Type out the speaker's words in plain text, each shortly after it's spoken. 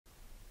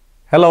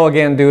Hello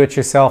again,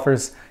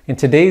 do-it-yourselfers. In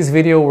today's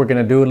video, we're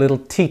going to do a little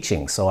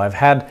teaching. So I've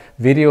had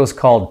videos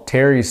called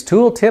Terry's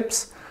Tool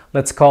Tips.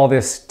 Let's call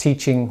this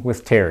Teaching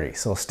with Terry.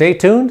 So stay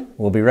tuned.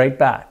 We'll be right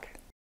back.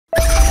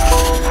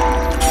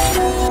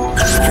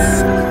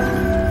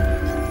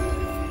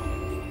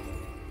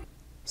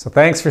 So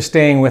thanks for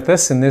staying with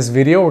us. In this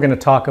video, we're going to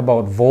talk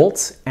about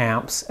volts,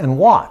 amps, and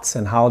watts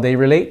and how they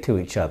relate to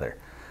each other.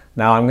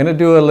 Now I'm going to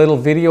do a little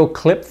video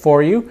clip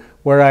for you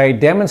where I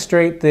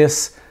demonstrate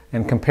this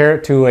and compare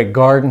it to a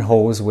garden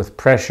hose with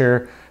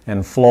pressure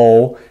and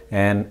flow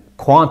and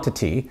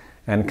quantity,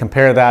 and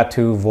compare that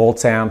to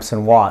volts, amps,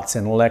 and watts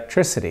in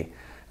electricity.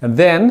 And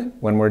then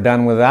when we're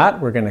done with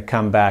that, we're going to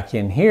come back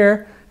in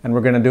here and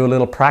we're going to do a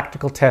little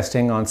practical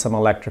testing on some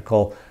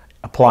electrical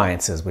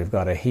appliances. We've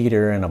got a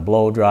heater and a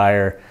blow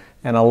dryer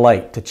and a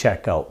light to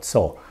check out.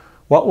 So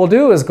what we'll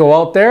do is go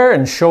out there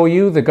and show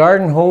you the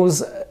garden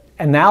hose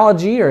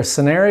analogy or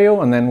scenario,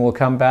 and then we'll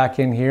come back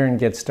in here and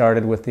get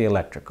started with the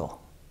electrical.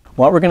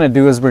 What we're going to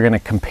do is we're going to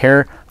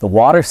compare the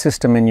water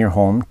system in your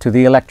home to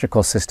the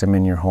electrical system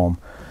in your home.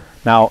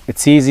 Now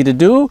it's easy to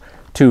do,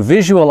 to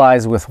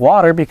visualize with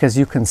water, because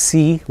you can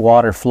see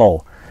water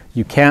flow.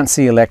 You can't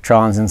see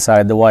electrons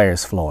inside the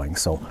wires flowing.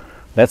 So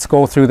let's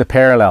go through the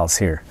parallels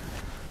here.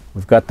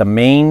 We've got the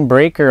main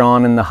breaker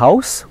on in the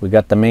house. We've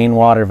got the main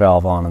water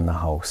valve on in the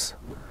house.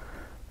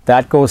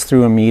 That goes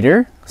through a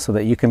meter so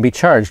that you can be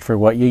charged for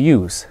what you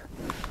use.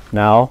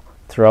 Now,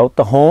 throughout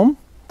the home,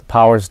 the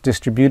power is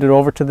distributed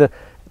over to the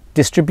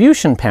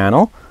distribution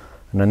panel.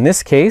 And in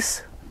this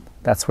case,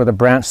 that's where the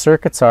branch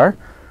circuits are.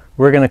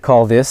 We're going to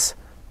call this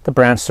the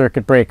branch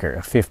circuit breaker,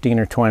 a 15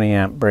 or 20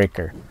 amp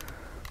breaker.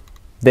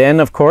 Then,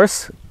 of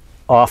course,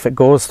 off it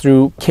goes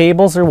through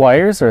cables or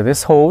wires or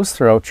this hose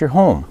throughout your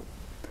home.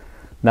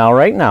 Now,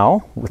 right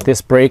now, with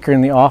this breaker in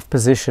the off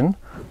position,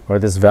 or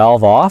this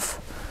valve off,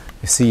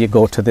 you see you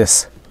go to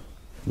this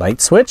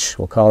light switch.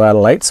 We'll call that a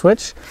light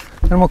switch,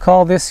 and we'll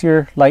call this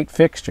your light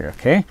fixture,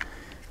 okay?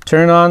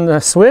 Turn on the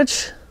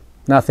switch,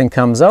 nothing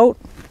comes out,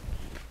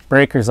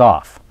 breaker's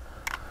off.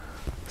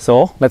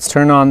 So let's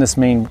turn on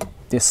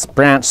this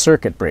branch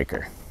circuit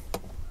breaker.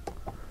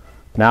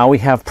 Now we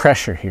have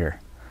pressure here.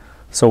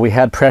 So we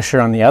had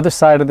pressure on the other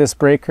side of this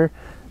breaker.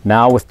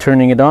 Now with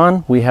turning it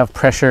on, we have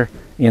pressure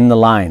in the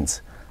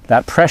lines.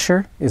 That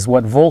pressure is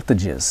what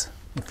voltage is,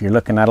 if you're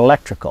looking at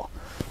electrical.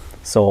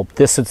 So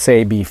this would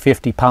say be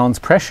 50 pounds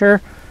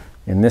pressure.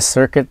 In this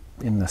circuit,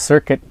 in the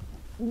circuit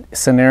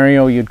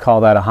scenario, you'd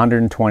call that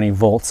 120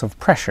 volts of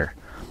pressure.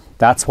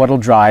 That's what'll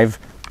drive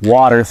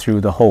water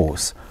through the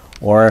hose.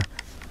 Or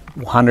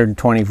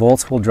 120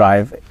 volts will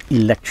drive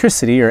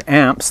electricity or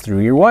amps through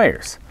your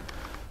wires.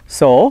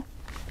 So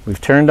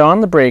we've turned on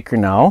the breaker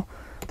now.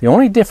 The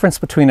only difference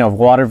between a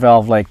water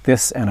valve like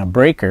this and a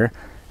breaker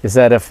is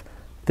that if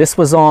this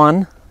was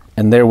on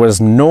and there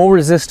was no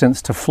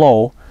resistance to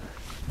flow,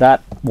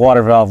 that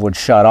water valve would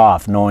shut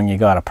off, knowing you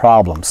got a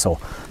problem. So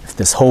if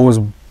this hose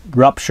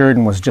ruptured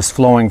and was just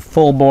flowing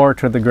full bore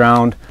to the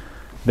ground,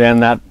 then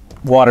that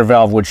water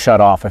valve would shut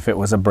off if it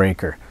was a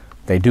breaker.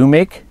 They do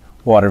make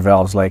water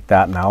valves like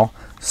that now,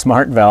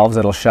 smart valves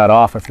that'll shut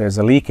off if there's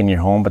a leak in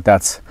your home, but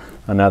that's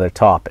another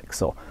topic.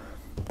 So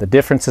the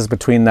differences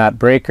between that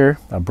breaker,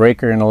 a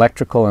breaker in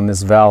electrical, and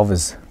this valve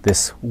is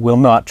this will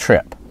not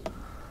trip.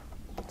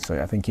 So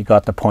I think you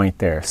got the point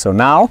there. So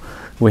now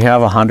we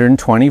have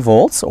 120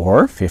 volts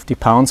or 50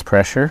 pounds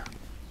pressure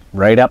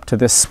right up to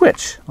this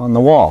switch on the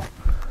wall.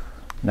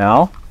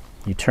 Now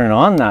you turn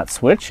on that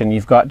switch and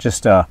you've got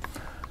just a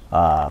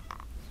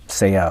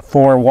say a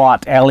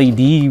 4-watt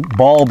LED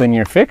bulb in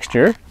your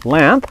fixture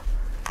lamp.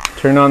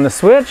 Turn on the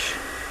switch.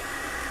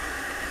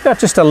 Got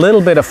just a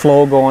little bit of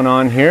flow going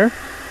on here.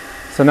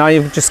 So now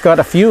you've just got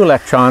a few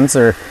electrons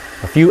or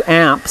a few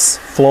amps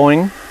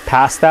flowing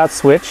past that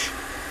switch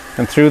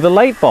and through the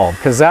light bulb,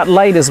 because that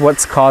light is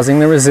what's causing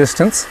the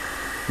resistance.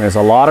 There's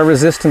a lot of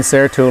resistance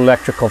there to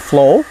electrical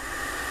flow,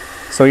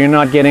 so you're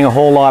not getting a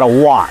whole lot of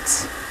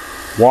watts.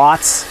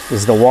 Watts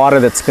is the water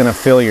that's going to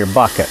fill your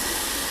bucket.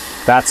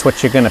 That's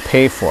what you're going to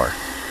pay for.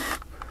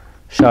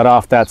 Shut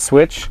off that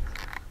switch.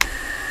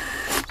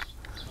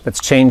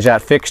 Let's change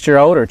that fixture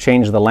out, or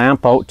change the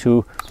lamp out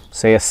to,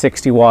 say, a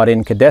 60-watt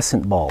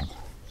incandescent bulb.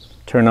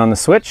 Turn on the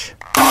switch.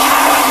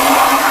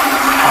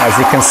 As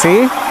you can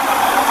see,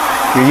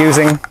 you're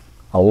using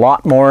a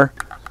lot more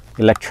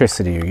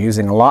electricity. You're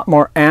using a lot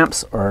more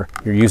amps, or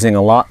you're using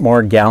a lot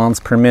more gallons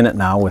per minute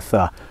now with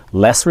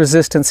less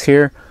resistance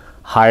here,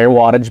 higher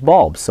wattage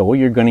bulbs. So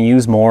you're going to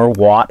use more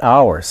watt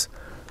hours.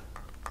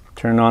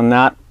 Turn on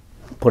that,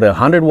 put a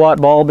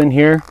 100-watt bulb in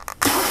here,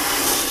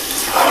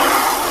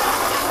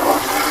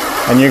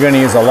 and you're going to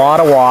use a lot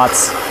of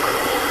watts,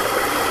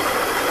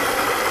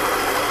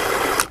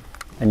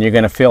 and you're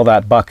going to fill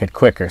that bucket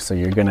quicker. So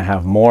you're going to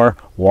have more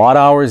watt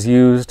hours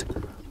used,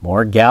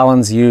 more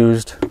gallons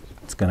used.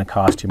 It's going to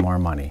cost you more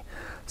money.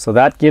 So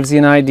that gives you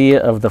an idea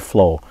of the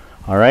flow.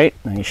 All right,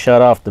 now you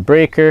shut off the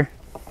breaker.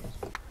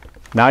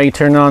 Now you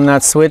turn on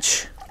that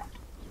switch.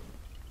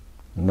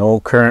 No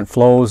current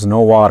flows,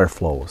 no water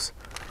flows.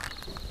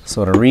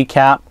 So to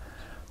recap,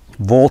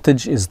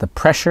 voltage is the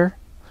pressure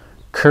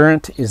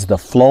current is the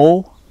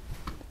flow,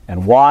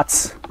 and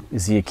watts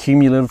is the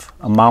cumulative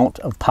amount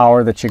of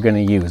power that you're going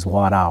to use,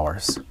 watt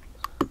hours.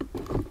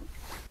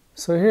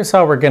 So here's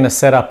how we're going to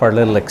set up our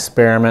little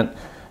experiment.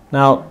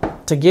 Now,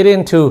 to get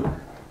into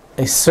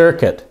a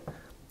circuit,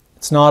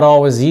 it's not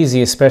always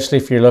easy, especially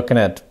if you're looking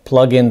at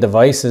plug-in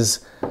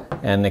devices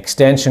and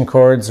extension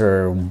cords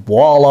or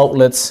wall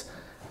outlets.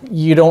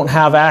 You don't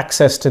have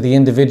access to the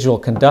individual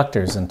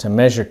conductors, and to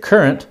measure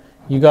current,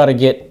 you got to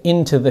get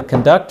into the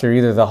conductor,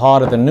 either the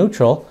hot or the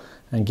neutral,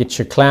 and get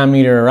your clam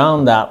meter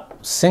around that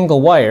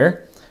single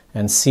wire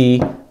and see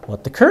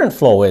what the current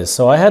flow is.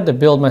 So I had to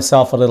build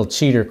myself a little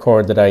cheater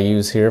cord that I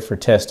use here for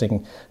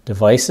testing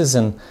devices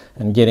and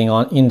getting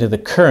on into the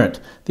current.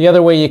 The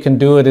other way you can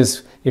do it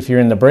is if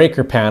you're in the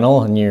breaker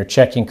panel and you're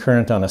checking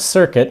current on a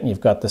circuit and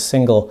you've got the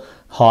single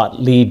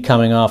hot lead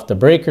coming off the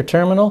breaker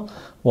terminal,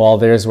 well,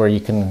 there's where you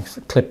can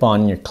clip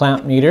on your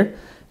clamp meter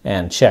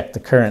and check the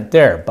current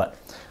there. But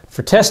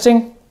for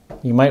testing,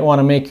 you might want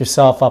to make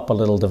yourself up a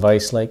little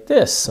device like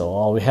this. So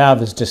all we have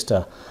is just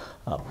a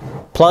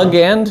plug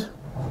end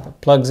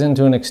that plugs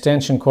into an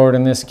extension cord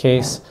in this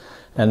case,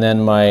 and then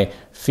my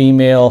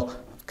female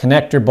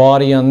connector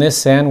body on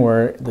this end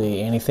where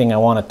anything I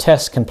want to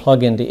test can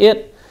plug into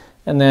it,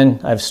 and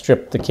then I've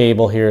stripped the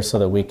cable here so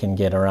that we can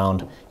get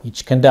around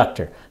each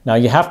conductor. Now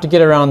you have to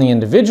get around the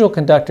individual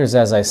conductors,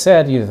 as I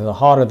said, either the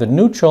hot or the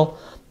neutral,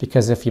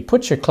 because if you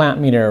put your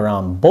clamp meter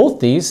around both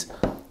these,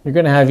 you're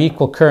going to have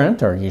equal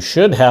current, or you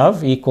should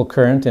have equal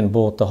current in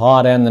both the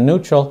hot and the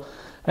neutral,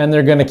 and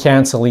they're going to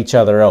cancel each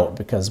other out,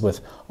 because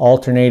with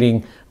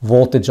alternating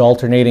voltage,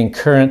 alternating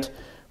current,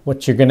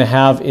 what you're going to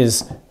have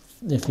is,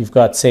 if you've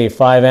got, say,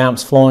 5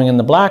 amps flowing in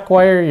the black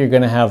wire, you're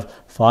going to have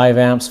 5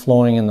 amps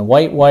flowing in the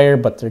white wire,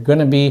 but they're going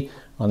to be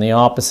on the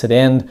opposite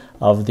end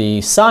of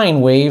the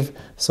sine wave,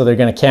 so they're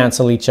going to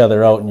cancel each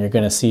other out, and you're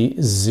going to see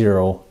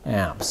 0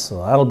 amps.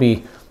 So that'll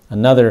be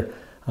another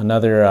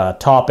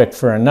topic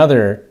for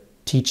another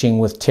Teaching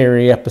with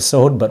Terry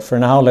episode, but for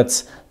now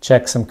let's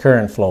check some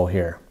current flow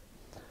here.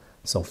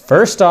 So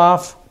first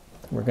off,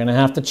 we're going to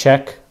have to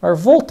check our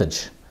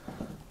voltage.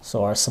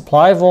 So our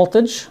supply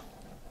voltage,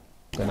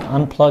 I'm going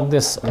to unplug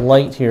this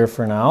light here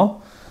for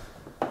now,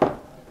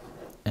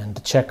 and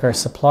to check our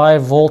supply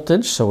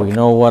voltage so we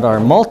know what our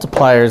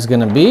multiplier is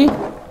going to be,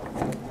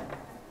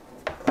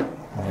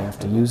 we have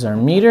to use our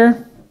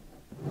meter,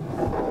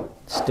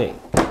 stay,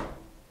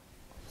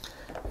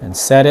 and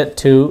set it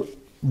to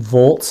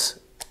volts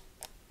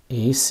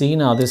AC.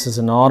 Now this is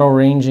an auto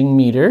ranging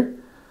meter,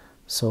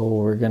 so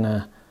we're going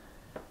to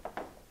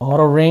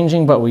auto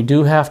ranging, but we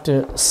do have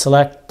to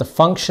select the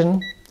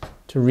function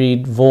to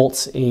read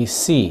volts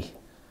AC.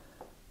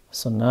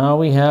 So now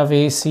we have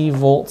AC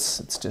volts.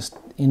 It's just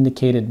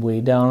indicated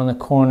way down in the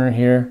corner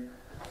here.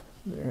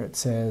 There it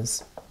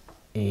says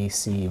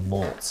AC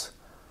volts.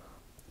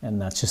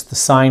 And that's just the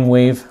sine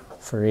wave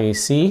for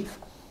AC.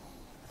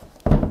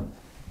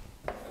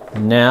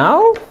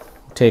 Now,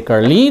 take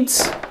our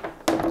leads,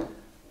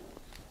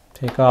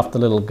 take off the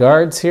little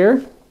guards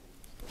here,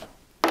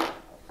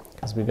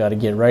 because we got to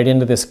get right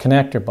into this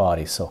connector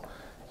body. So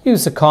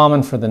use the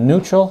common for the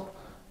neutral.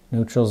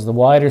 Neutral is the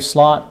wider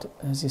slot,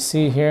 as you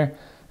see here,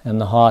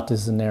 and the hot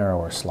is the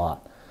narrower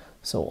slot.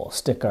 So we'll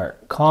stick our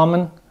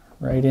common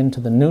right into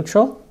the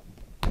neutral.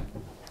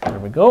 There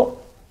we go.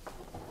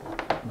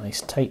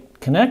 Nice tight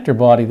connector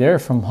body there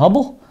from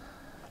Hubble.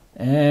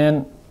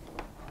 And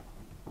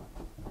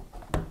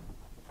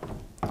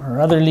our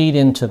other lead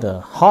into the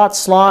hot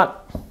slot.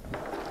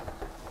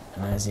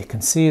 And as you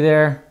can see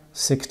there,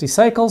 60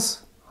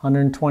 cycles,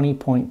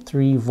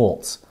 120.3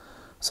 volts.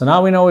 So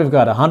now we know we've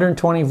got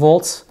 120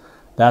 volts.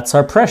 That's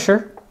our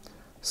pressure.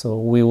 So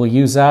we will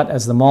use that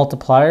as the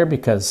multiplier,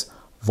 because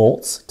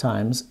volts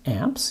times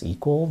amps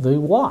equal the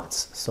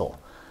watts. So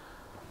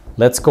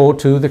let's go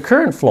to the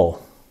current flow.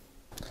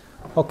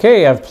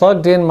 Okay, I've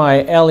plugged in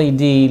my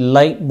LED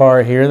light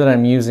bar here that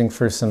I'm using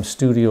for some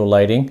studio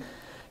lighting.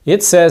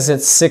 It says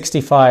it's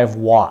 65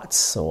 watts.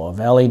 So of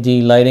LED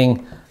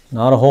lighting,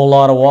 not a whole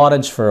lot of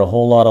wattage for a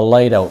whole lot of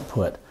light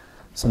output.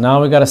 So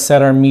now we got to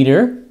set our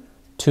meter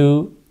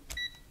to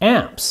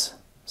amps.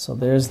 So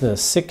there's the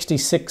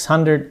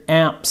 6600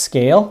 amp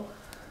scale.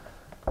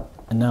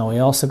 And now we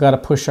also got to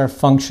push our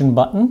function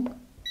button.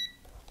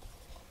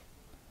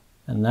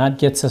 And that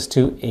gets us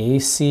to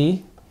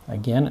AC.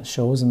 Again, it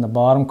shows in the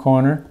bottom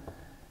corner.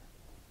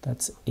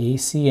 That's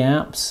AC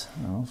amps.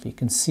 I don't know if you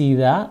can see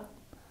that.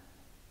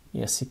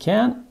 Yes, you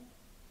can.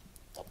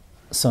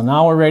 So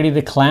now we're ready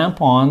to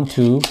clamp on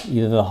to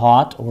either the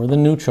hot or the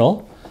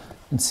neutral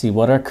and see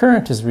what our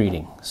current is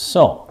reading.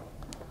 So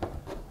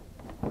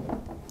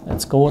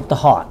let's go with the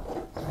hot.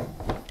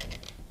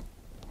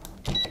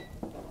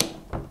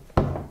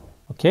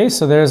 Okay,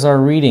 so there's our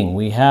reading.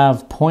 We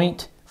have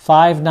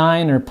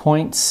 0.59 or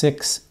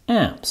 0.6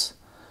 amps.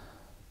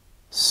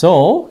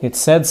 So it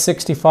said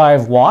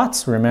 65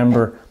 watts.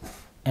 Remember,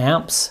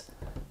 amps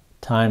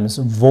times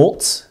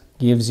volts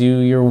gives you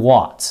your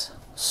watts.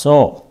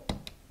 So I'm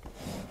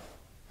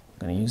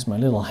going to use my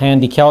little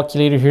handy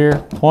calculator here.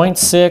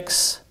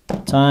 0.6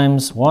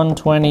 times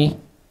 120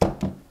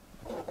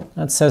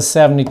 That says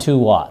 72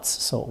 watts.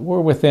 So we're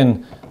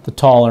within the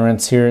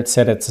tolerance here. It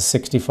said it's a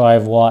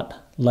 65 watt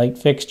light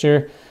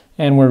fixture,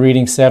 and we're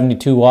reading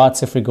 72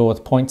 watts if we go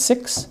with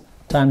 0.6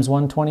 times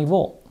 120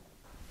 volt.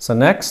 So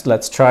next,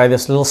 let's try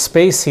this little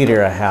space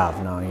heater I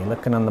have. Now you're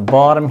looking on the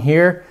bottom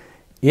here.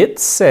 It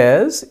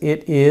says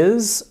it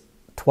is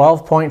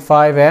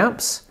 12.5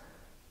 amps,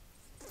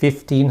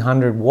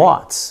 1500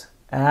 watts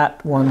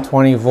at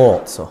 120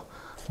 volts. So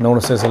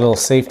notice there's a little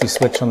safety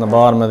switch on the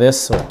bottom of this,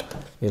 so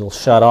it'll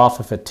shut off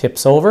if it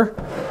tips over.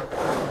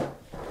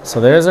 So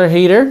there's our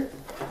heater.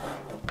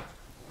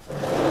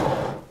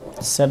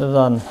 Set it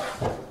on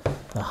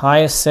the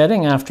highest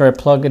setting after I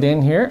plug it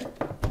in here.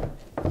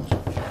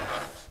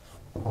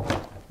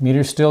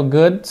 Meter's still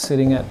good,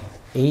 sitting at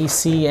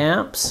AC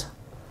amps.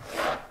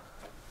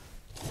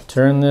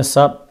 Turn this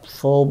up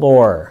full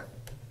bore.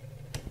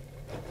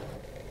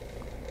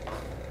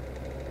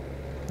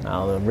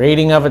 Now the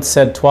rating of it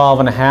said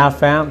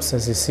 12.5 amps.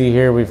 As you see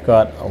here, we've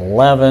got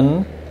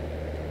 11.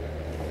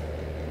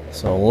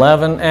 So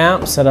 11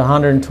 amps at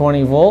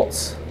 120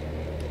 volts.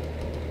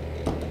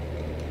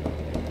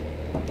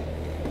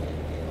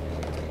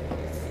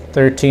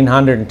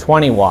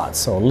 1320 watts,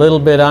 so a little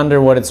bit under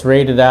what it's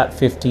rated at,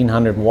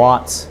 1500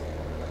 watts.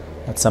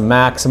 That's a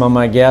maximum,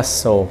 I guess,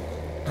 so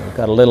we've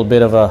got a little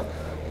bit of a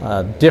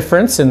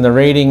difference in the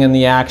rating and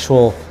the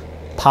actual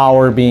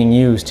power being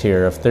used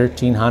here of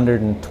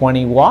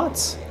 1320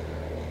 watts,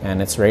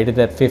 and it's rated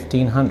at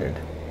 1500.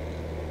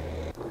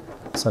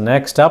 So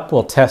next up,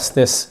 we'll test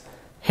this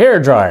hair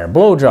dryer,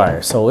 blow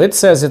dryer. So it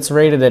says it's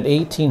rated at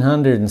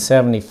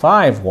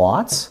 1875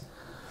 watts.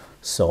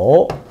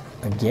 So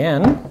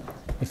again,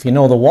 if you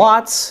know the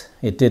watts,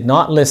 it did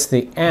not list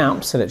the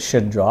amps that it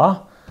should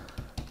draw.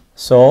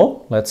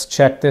 So let's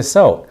check this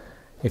out.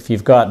 If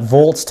you've got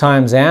volts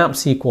times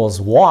amps equals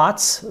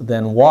watts,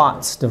 then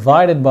watts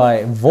divided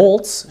by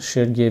volts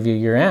should give you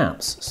your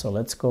amps. So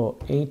let's go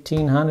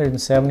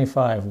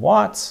 1875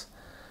 watts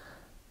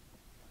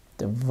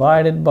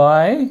divided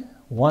by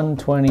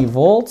 120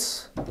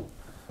 volts.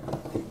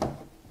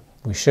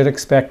 We should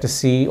expect to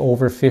see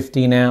over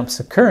 15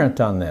 amps of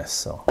current on this.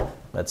 So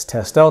let's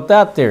test out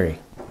that theory.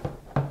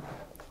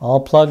 All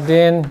plugged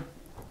in,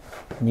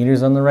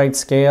 meters on the right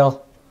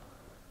scale.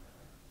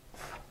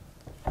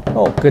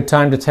 Oh, good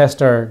time to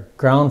test our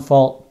ground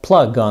fault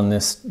plug on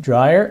this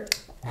dryer.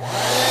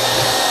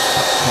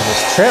 It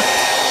was tripped.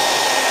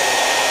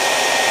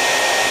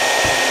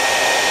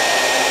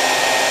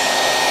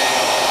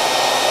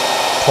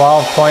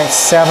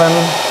 .7.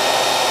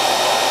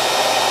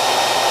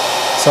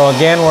 So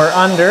again, we're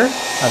under.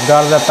 I've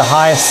got it at the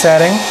highest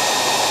setting.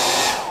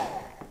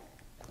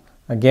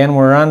 Again,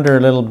 we're under a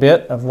little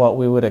bit of what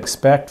we would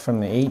expect from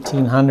the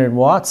 1800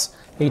 watts.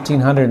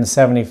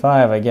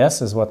 1875, I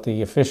guess, is what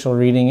the official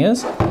reading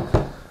is.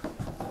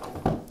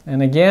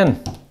 And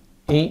again,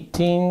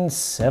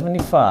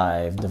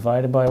 1875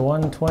 divided by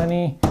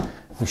 120.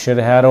 We should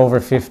have had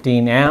over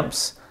 15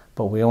 amps,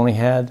 but we only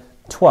had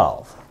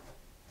 12.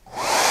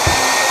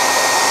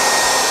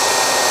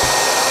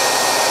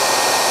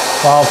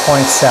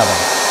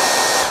 12.7.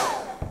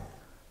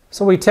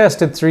 So we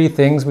tested three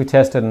things. We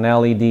tested an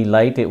LED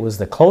light. It was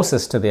the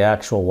closest to the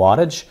actual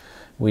wattage.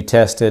 We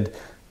tested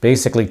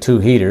basically two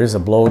heaters, a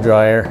blow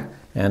dryer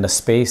and a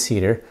space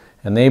heater,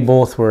 and they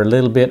both were a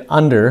little bit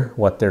under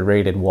what their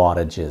rated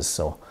wattage is.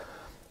 So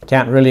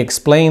can't really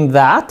explain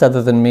that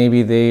other than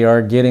maybe they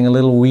are getting a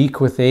little weak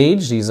with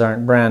age. These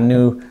aren't brand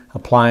new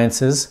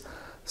appliances.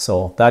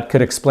 So that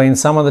could explain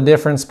some of the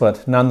difference,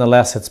 but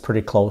nonetheless, it's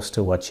pretty close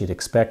to what you'd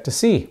expect to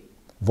see.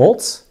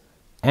 Volts,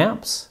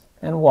 amps,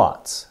 and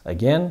watts.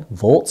 Again,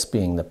 volts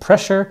being the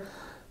pressure,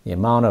 the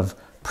amount of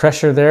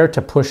pressure there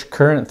to push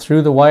current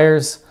through the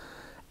wires.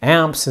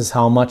 Amps is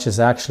how much is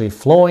actually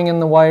flowing in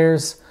the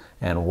wires,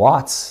 and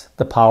watts,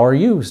 the power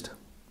used.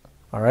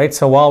 All right,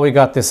 so while we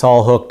got this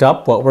all hooked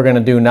up, what we're going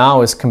to do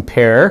now is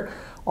compare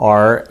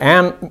our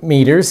amp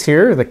meters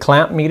here, the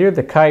clamp meter,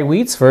 the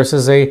Kilowatts,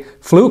 versus a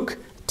Fluke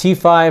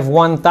T5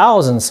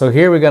 1000. So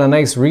here we got a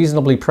nice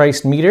reasonably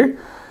priced meter.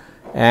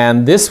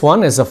 And this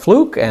one is a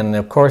Fluke, and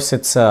of course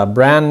it's a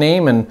brand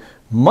name and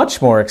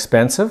much more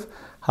expensive.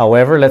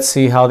 However, let's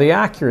see how the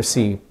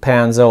accuracy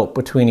pans out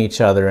between each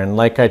other. And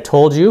like I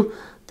told you,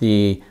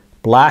 the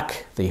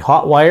black, the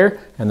hot wire,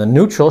 and the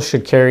neutral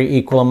should carry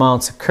equal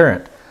amounts of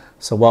current.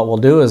 So what we'll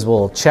do is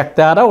we'll check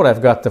that out.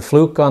 I've got the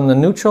Fluke on the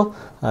neutral.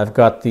 I've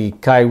got the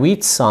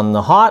Kilowatts on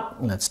the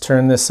hot. Let's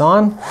turn this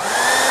on.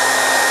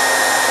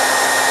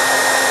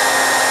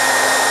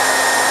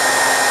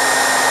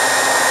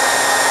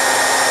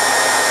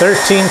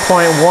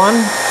 .1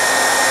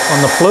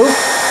 on the Fluke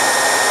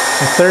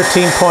and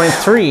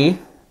 13.3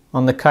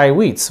 on the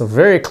Kilowatts. So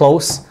very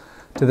close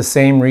to the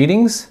same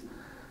readings.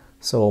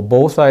 So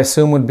both I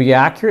assume would be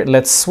accurate.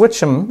 Let's switch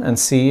them and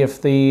see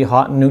if the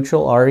hot and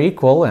neutral are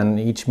equal and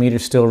each meter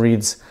still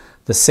reads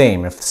the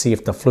same. See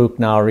if the Fluke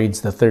now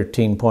reads the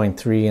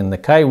 13.3 and the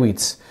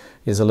Kilowatts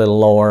is a little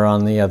lower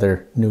on the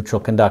other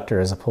neutral conductor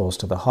as opposed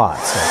to the hot.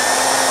 So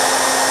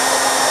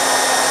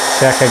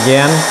check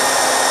again.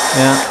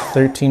 Yeah,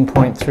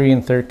 13.3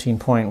 and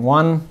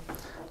 13.1.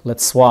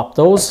 let's swap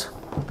those.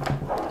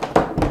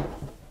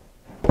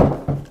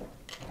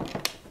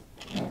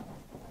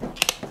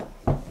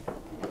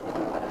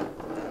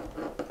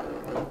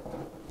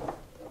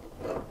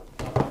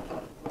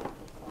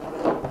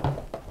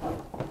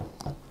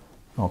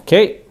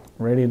 Okay,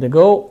 ready to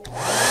go.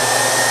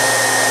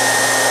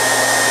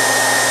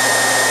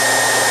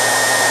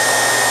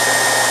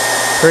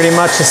 Pretty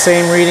much the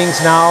same readings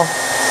now,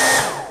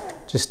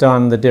 just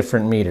on the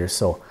different meters.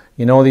 So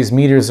you know these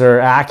meters are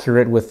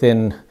accurate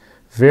within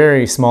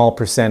very small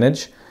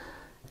percentage,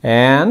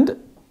 and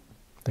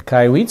the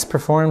Kilowatts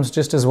performs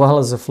just as well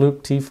as the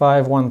Fluke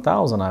T5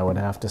 1000, I would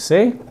have to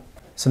say.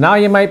 So now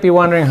you might be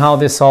wondering how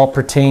this all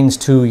pertains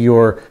to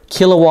your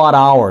kilowatt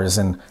hours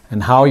and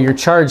how you're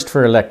charged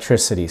for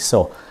electricity.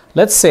 So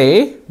let's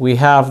say we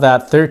have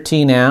that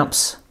 13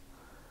 amps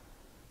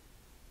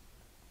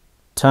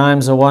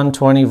times a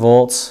 120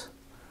 volts.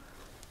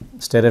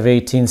 Instead of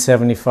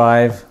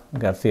 1875,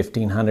 we've got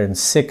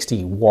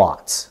 1560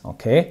 watts,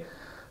 okay?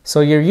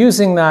 So you're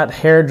using that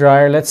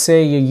hairdryer. Let's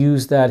say you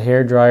use that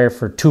hairdryer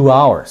for 2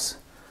 hours.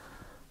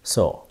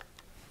 So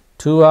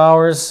 2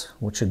 hours,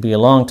 which would be a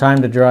long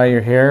time to dry your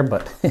hair,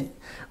 but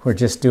we're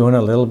just doing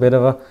a little bit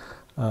of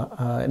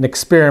an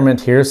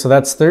experiment here. So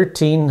that's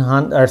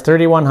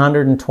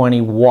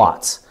 3120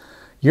 watts.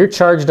 You're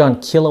charged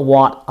on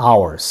kilowatt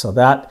hours. So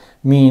that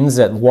means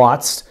that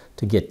watts,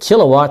 to get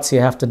kilowatts, you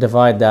have to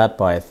divide that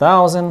by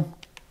 1,000.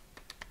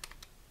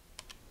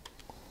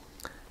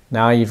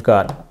 Now you've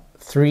got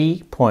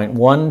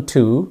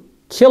 3.12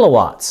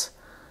 kilowatts.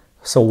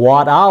 So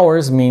watt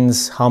hours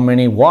means how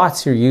many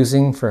watts you're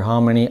using for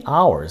how many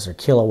hours, or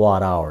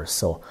kilowatt hours.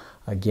 So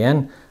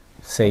again,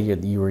 say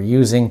you were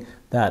using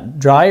that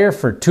dryer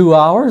for 2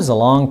 hours, a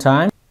long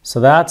time.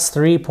 So that's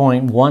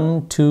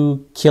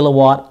 3.12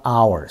 kilowatt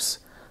hours.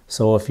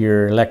 So if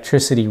your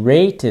electricity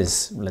rate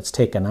is, let's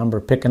take a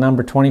number, pick a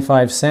number,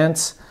 25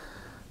 cents.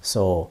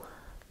 So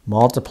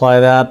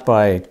multiply that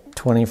by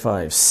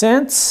 25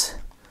 cents.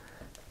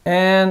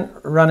 And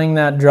running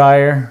that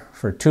dryer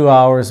for 2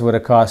 hours would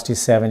have cost you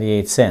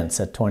 78 cents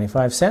at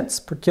 25 cents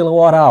per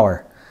kilowatt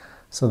hour.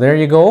 So there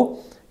you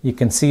go. You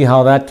can see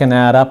how that can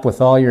add up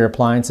with all your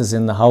appliances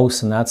in the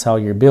house, and that's how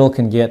your bill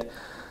can get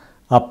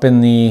up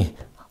in the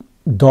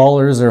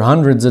dollars or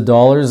hundreds of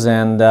dollars.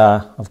 And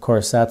of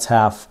course, that's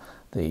half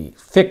the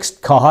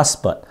fixed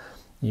cost, but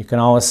you can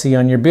always see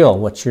on your bill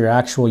what your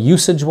actual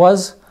usage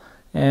was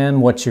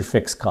and what your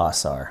fixed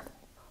costs are.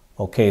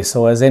 Okay,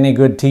 so as any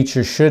good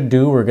teacher should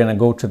do, we're going to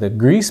go to the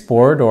grease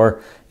board,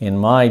 or in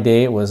my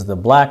day it was the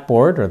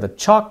blackboard or the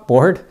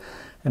chalkboard,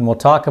 and we'll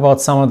talk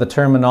about some of the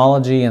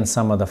terminology and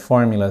some of the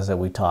formulas that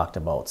we talked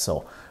about.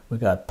 So we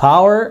got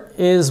power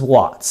is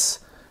watts,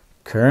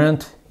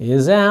 current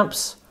is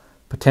amps,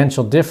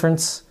 potential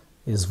difference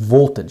is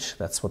voltage.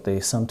 That's what they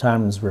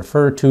sometimes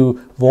refer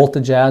to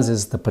voltage as,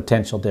 is the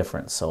potential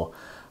difference. So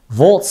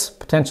volts,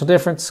 potential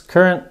difference,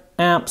 current,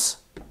 amps,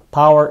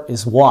 power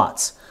is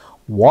watts.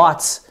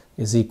 Watts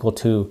is equal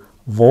to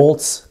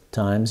volts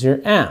times your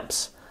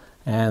amps.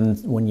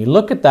 And when you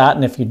look at that,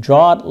 and if you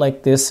draw it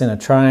like this in a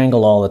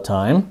triangle all the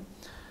time,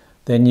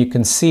 then you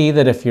can see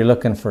that if you're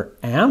looking for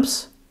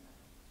amps,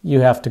 you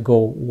have to go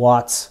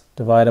watts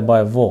divided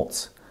by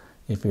volts.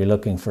 If you're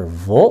looking for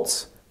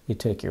volts, you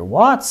take your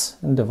watts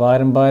and divide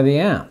them by the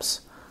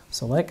amps.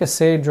 So like I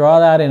say, draw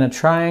that in a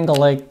triangle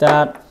like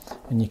that,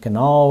 and you can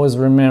always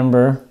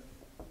remember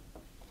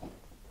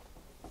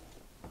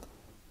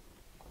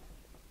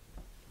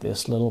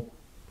this little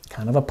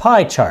kind of a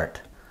pie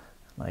chart.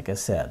 Like I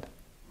said,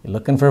 you're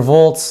looking for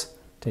volts,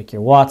 take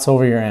your watts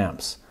over your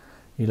amps.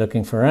 You're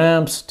looking for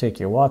amps, take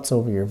your watts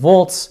over your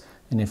volts,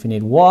 and if you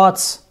need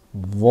watts,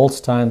 volts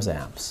times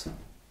amps.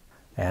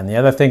 And the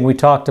other thing we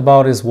talked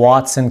about is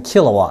watts and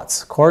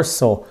kilowatts, of course.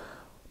 So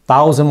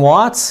 1,000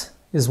 watts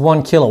is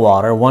 1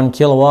 kilowatt, or 1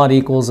 kilowatt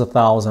equals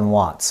 1,000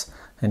 watts.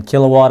 And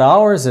kilowatt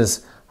hours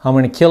is how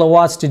many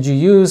kilowatts did you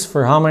use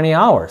for how many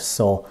hours.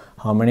 So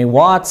how many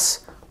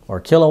watts or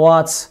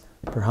kilowatts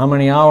per how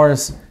many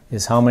hours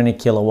is how many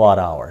kilowatt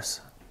hours.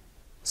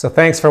 So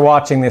thanks for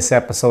watching this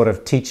episode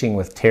of Teaching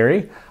with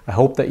Terry. I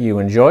hope that you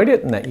enjoyed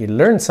it and that you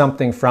learned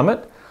something from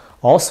it.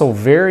 Also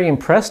very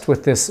impressed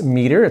with this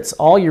meter. It's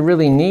all you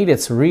really need.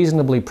 It's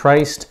reasonably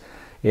priced.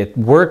 It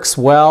works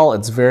well.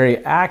 It's very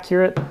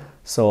accurate.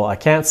 So I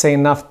can't say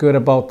enough good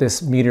about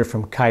this meter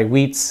from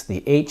Kilowatts,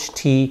 the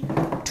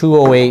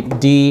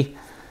HT208D.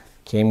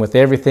 Came with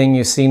everything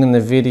you've seen in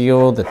the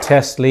video, the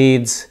test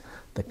leads,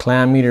 the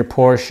clam meter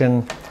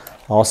portion.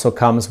 Also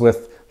comes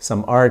with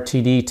some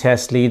RTD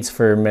test leads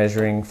for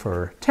measuring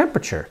for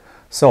temperature.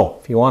 So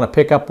if you want to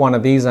pick up one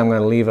of these, I'm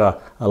going to leave a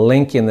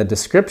link in the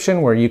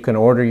description where you can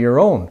order your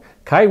own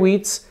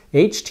Kilowatts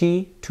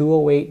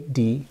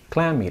HT208D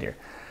clam meter.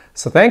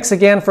 So thanks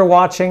again for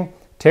watching.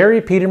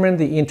 Terry Peterman,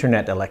 the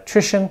Internet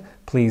Electrician.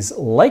 Please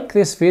like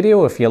this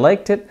video if you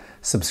liked it.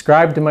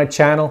 Subscribe to my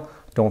channel.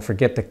 Don't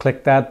forget to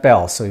click that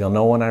bell so you'll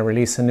know when I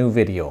release a new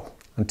video.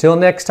 Until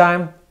next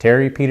time,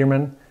 Terry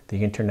Peterman,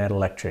 the Internet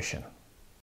Electrician.